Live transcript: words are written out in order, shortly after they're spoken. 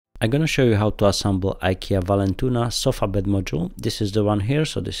I'm gonna show you how to assemble IKEA VALLENTUNA Sofa-bed module. This is the one here,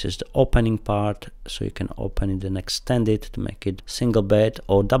 so this is the opening part, so you can open it and extend it to make it single bed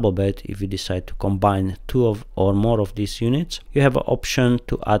or double bed if you decide to combine two or more of these units. You have an option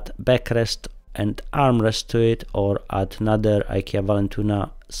to add backrest and armrest to it, or add another IKEA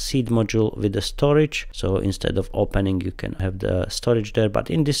VALLENTUNA Seat module with the storage. So instead of opening, you can have the storage there, but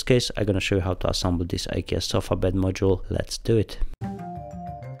in this case I'm gonna show you how to assemble this IKEA Sofa-bed module. Let's do it.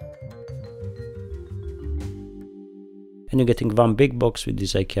 And you're getting one big box with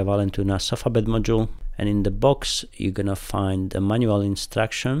this IKEA VALLENTUNA Sofa-bed module, and in the box you're gonna find the manual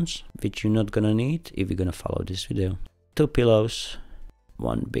instructions, which you're not gonna need if you're gonna follow this video. 2 pillows,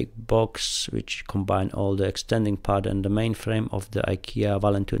 one big box which combine all the extending part and the main frame of the IKEA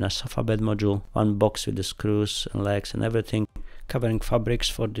VALLENTUNA Sofa-bed module, one box with the screws and legs and everything, covering fabrics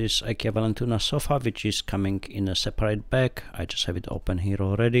for this IKEA VALLENTUNA sofa, which is coming in a separate bag. I just have it open here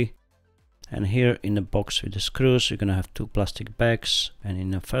already. And here in the box with the screws, you're gonna have 2 plastic bags, and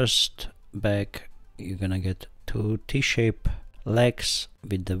in the first bag you're gonna get 2 T-shape legs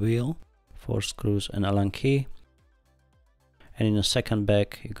with the wheel, 4 screws and Allen key. And in the second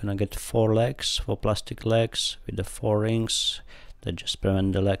bag you're gonna get 4 legs, 4 plastic legs with the 4 rings that just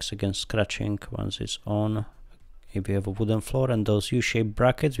prevent the legs against scratching once it's on. If you have a wooden floor, and those U-shaped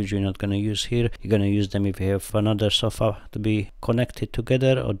brackets, which you're not going to use here, you're going to use them if you have another sofa to be connected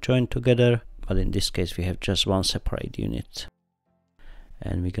together or joined together, but in this case we have just one separate unit.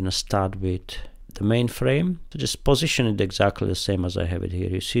 And we're going to start with the main frame. So just position it exactly the same as I have it here.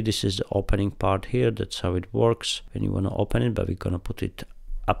 You see, this is the opening part here, that's how it works when you want to open it, but we're going to put it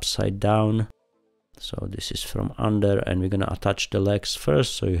upside down. So this is from under, and we're going to attach the legs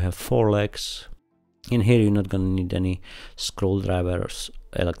first, so you have 4 legs. In here you're not going to need any screwdrivers,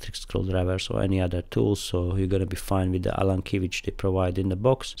 electric screwdrivers or any other tools, so you're going to be fine with the Allen key which they provide in the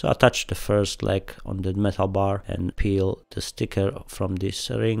box. So attach the first leg on the metal bar and peel the sticker from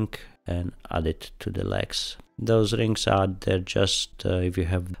this ring and add it to the legs. Those rings are there just if you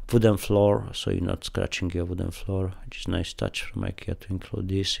have wooden floor, so you're not scratching your wooden floor, which is a nice touch from IKEA to include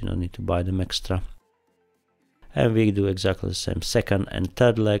this. You don't need to buy them extra. And we do exactly the same second and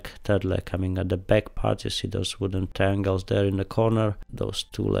third leg coming at the back part. You see those wooden triangles there in the corner, those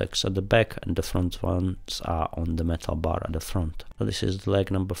 2 legs at the back, and the front ones are on the metal bar at the front. So this is leg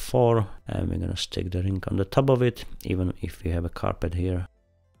number 4, and we're gonna stick the ring on the top of it, even if you have a carpet here.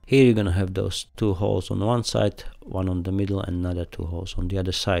 Here you're gonna have those 2 holes on one side, one on the middle, and another 2 holes on the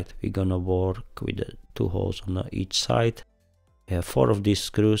other side. We're gonna work with the 2 holes on each side. We have 4 of these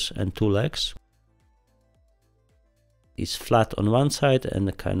screws and 2 legs. Is flat on one side and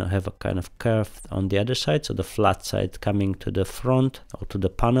have a kind of curve on the other side, so the flat side coming to the front or to the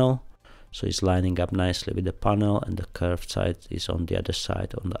panel, so it's lining up nicely with the panel, and the curved side is on the other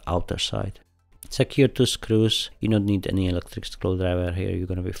side, on the outer side. Secure 2 screws. You don't need any electric screwdriver here, you're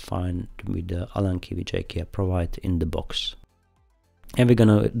gonna be fine with the Allen key which IKEA provide in the box. And we're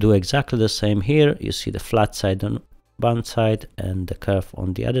gonna do exactly the same here. You see the flat side on one side and the curve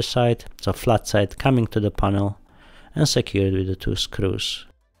on the other side, so flat side coming to the panel, and secure it with the 2 screws.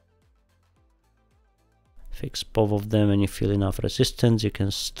 Fix both of them, and you feel enough resistance, you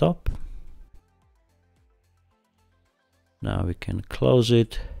can stop. Now we can close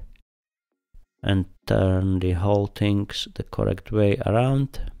it and turn the whole thing the correct way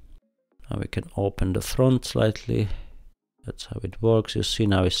around. Now we can open the front slightly. That's how it works. You see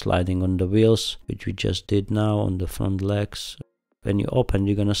now it's sliding on the wheels, which we just did now on the front legs. When you open,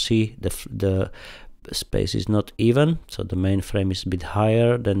 you're gonna see the space is not even, so the main frame is a bit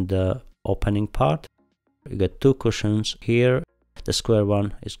higher than the opening part. You get 2 cushions here. The square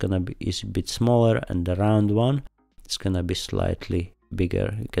one is a bit smaller, and the round one is gonna be slightly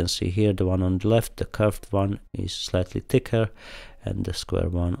bigger. You can see here the one on the left, the curved one, is slightly thicker, and the square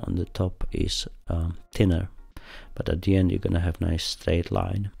one on the top is thinner. But at the end you're gonna have nice straight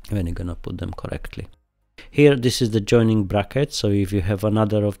line when you're gonna put them correctly. Here, this is the joining bracket, so if you have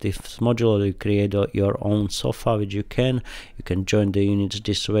another of this module, or you create your own sofa, which you can join the units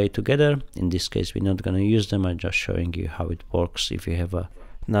this way together. In this case, we're not going to use them, I'm just showing you how it works if you have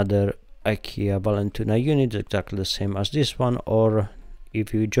another IKEA VALLENTUNA unit, exactly the same as this one, or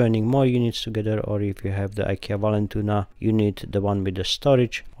if you're joining more units together, or if you have the IKEA VALLENTUNA unit, the one with the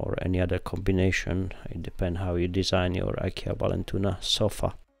storage, or any other combination. It depends how you design your IKEA VALLENTUNA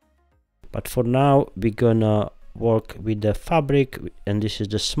sofa. But for now we're gonna work with the fabric, and this is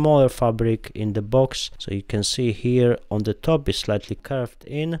the smaller fabric in the box. So you can see here on the top is slightly curved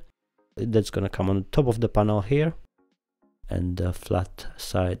in. That's gonna come on the top of the panel here, and the flat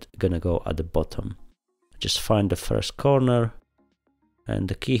side gonna go at the bottom. Just find the first corner And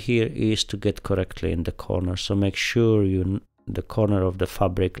the key here is to get correctly in the corner. So make sure the corner of the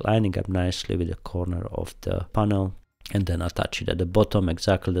fabric lining up nicely with the corner of the panel, and then attach it at the bottom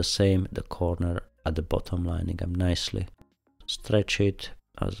exactly the same, the corner at the bottom lining up nicely. Stretch it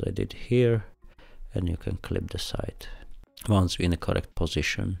as I did here, and you can clip the side once we're in the correct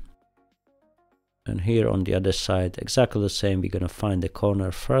position. And here on the other side, exactly the same. We're gonna find the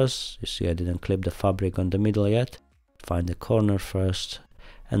corner first. You see I didn't clip the fabric on the middle yet. Find the corner first,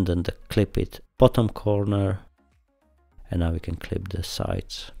 and then clip it bottom corner, and now we can clip the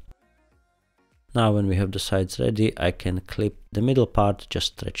sides. Now when we have the sides ready, I can clip the middle part,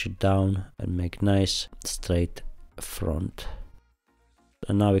 just stretch it down and make nice straight front.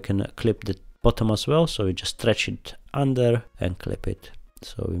 And now we can clip the bottom as well, so we just stretch it under and clip it.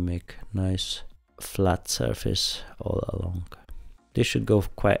 So we make nice flat surface all along. This should go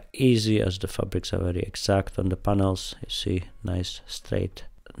quite easy as the fabrics are very exact on the panels. You see, nice straight,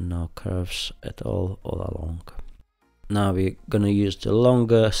 no curves at all along. Now we're gonna use the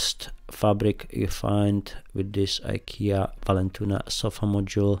longest fabric you find with this IKEA VALLENTUNA sofa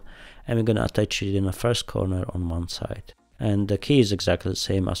module, and we're gonna attach it in the first corner on one side. And the key is exactly the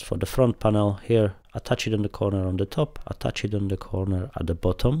same as for the front panel. Here, attach it on the corner on the top, attach it on the corner at the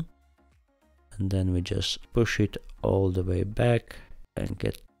bottom, and then we just push it all the way back and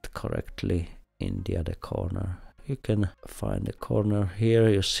get correctly in the other corner. You can find the corner here.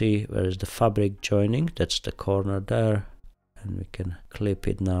 You see where is the fabric joining, that's the corner there, and we can clip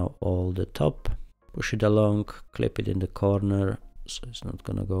it now all the top, push it along, clip it in the corner so it's not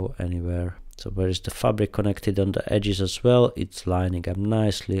gonna go anywhere. So where is the fabric connected on the edges as well, it's lining up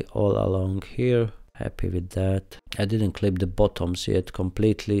nicely all along here. Happy with that. I didn't clip the bottoms yet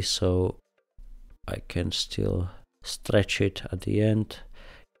completely, so I can still stretch it at the end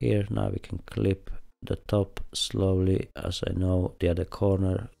here. Now we can clip the top slowly, as I know the other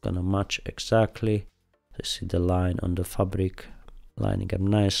corner gonna match exactly. You see the line on the fabric lining up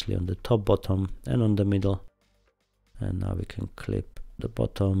nicely on the top, bottom and on the middle. And now we can clip the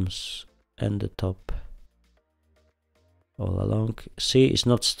bottoms and the top all along. See, it's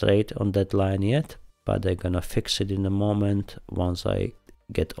not straight on that line yet, but they're gonna fix it in a moment once I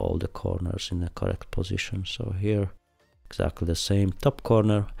get all the corners in the correct position. So here exactly the same, top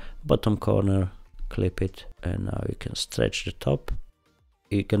corner, bottom corner, clip it, and now you can stretch the top.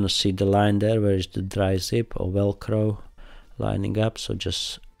 You're gonna see the line there where is the dry zip or velcro lining up, so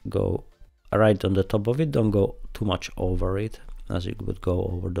just go right on the top of it, don't go too much over it as it would go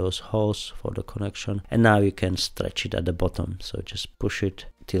over those holes for the connection. And now you can stretch it at the bottom, so just push it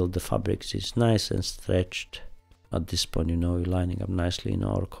till the fabric is nice and stretched. At this point, you know, you're lining up nicely in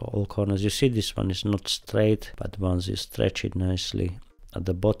all corners. You see this one is not straight, but once you stretch it nicely at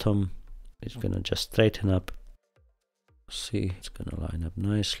the bottom, it's gonna just straighten up. See, it's gonna line up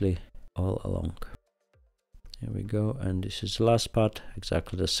nicely all along. Here we go, and this is the last part,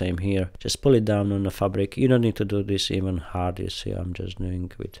 exactly the same here. Just pull it down on the fabric. You don't need to do this even hard. You see, I'm just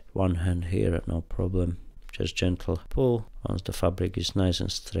doing with one hand here, no problem. Just gentle pull. Once the fabric is nice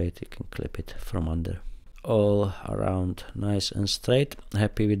and straight, you can clip it from under. All around nice and straight.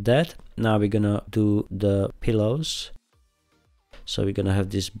 Happy with that. Now we're gonna do the pillows. So we're gonna have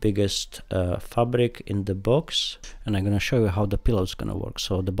this biggest fabric in the box, and I'm gonna show you how the pillow is gonna work.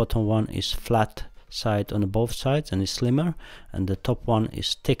 So the bottom one is flat side on both sides and is slimmer, and the top one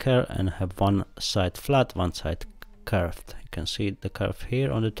is thicker and have one side flat, one side curved. You can see the curve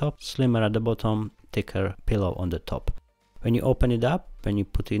here on the top, slimmer at the bottom, thicker pillow on the top. When you open it up, when you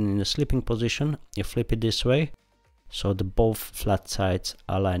put it in the sleeping position, you flip it this way, so the both flat sides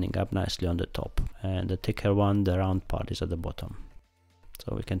are lining up nicely on the top, and the thicker one, the round part, is at the bottom.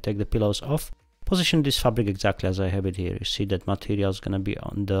 So we can take the pillows off, position this fabric exactly as I have it here. You see that material is gonna be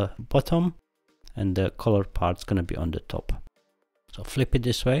on the bottom and the colored part is gonna be on the top. So flip it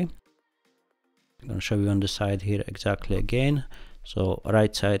this way. I'm gonna show you on the side here exactly again. So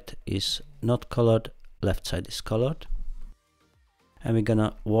right side is not colored, left side is colored. And we're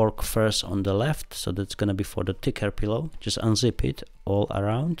gonna work first on the left, so that's gonna be for the thicker pillow. Just unzip it all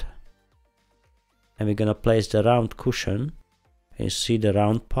around. And we're gonna place the round cushion. You see the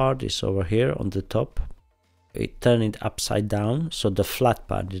round part is over here on the top. We turn it upside down, so the flat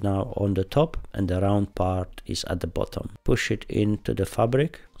part is now on the top and the round part is at the bottom. Push it into the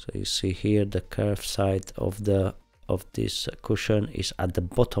fabric. So you see here the curved side of this cushion is at the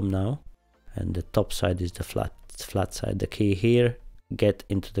bottom now, and the top side is the flat side. The key here, get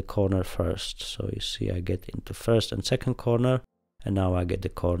into the corner first. So you see I get into first and second corner, and now I get the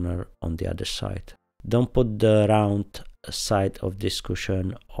corner on the other side. Don't put the round side of this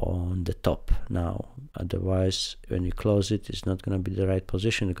cushion on the top now, otherwise when you close it, it's not going to be the right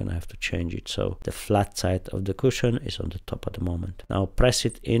position. You're going to have to change it. So the flat side of the cushion is on the top at the moment. Now press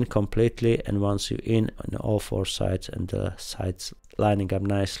it in completely, and once you're in on all four sides and the sides lining up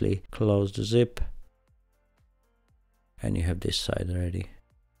nicely, close the zip and you have this side ready.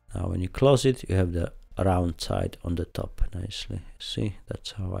 Now when you close it, you have the round side on the top nicely. See,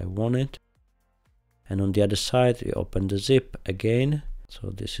 that's how I want it. And on the other side, you open the zip again.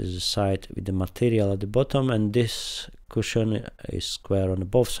 So this is the side with the material at the bottom, and this cushion is square on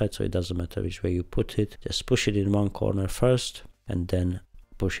both sides, so it doesn't matter which way you put it. Just push it in one corner first and then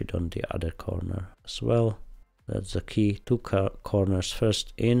push it on the other corner as well. That's the key. Two corners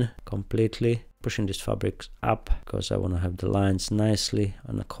first in completely. Pushing this fabric up because I want to have the lines nicely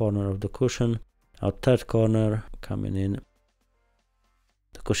on the corner of the cushion. Now third corner coming in.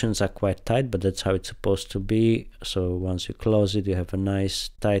 The cushions are quite tight, but that's how it's supposed to be. So once you close it, you have a nice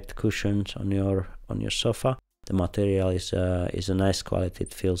tight cushions on your sofa. The material is a nice quality.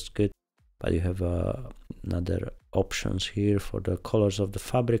 It feels good, but you have another options here for the colors of the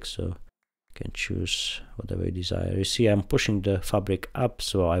fabric, so you can choose whatever you desire. You see, I'm pushing the fabric up,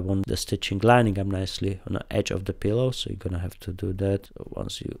 so I want the stitching lining up nicely on the edge of the pillow. So you're gonna have to do that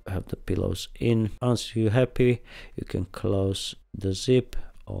once you have the pillows in. Once you're happy, you can close the zip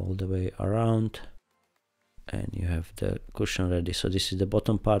all the way around and you have the cushion ready. So this is the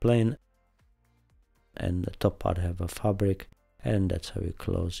bottom part plain and the top part have a fabric, and that's how you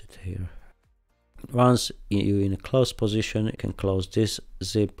close it here. Once you're in a closed position, you can close this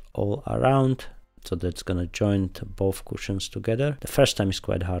zip all around, so that's gonna join both cushions together. The first time is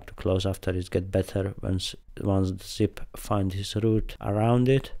quite hard to close. After it gets better once the zip finds its route around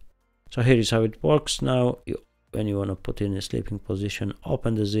it. So here is how it works. Now when you want to put it in a sleeping position,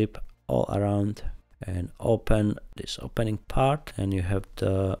 open the zip all around and open this opening part, and you have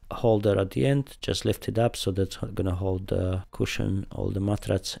the holder at the end. Just lift it up, so that's gonna hold the cushion, all the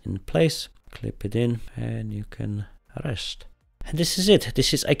mattress in place. Clip it in and you can rest. And this is it.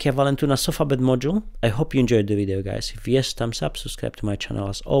 This is IKEA VALLENTUNA Sofa-bed module. I hope you enjoyed the video, guys. If yes, thumbs up, subscribe to my channel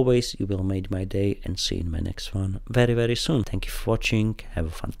as always. You will make my day, and see you in my next one very, very soon. Thank you for watching. Have a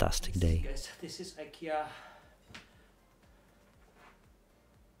fantastic day. Guys, this is IKEA.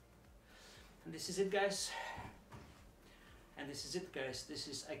 And this is it, guys. And this is it, guys. This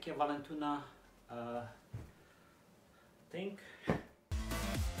is IKEA VALLENTUNA thing.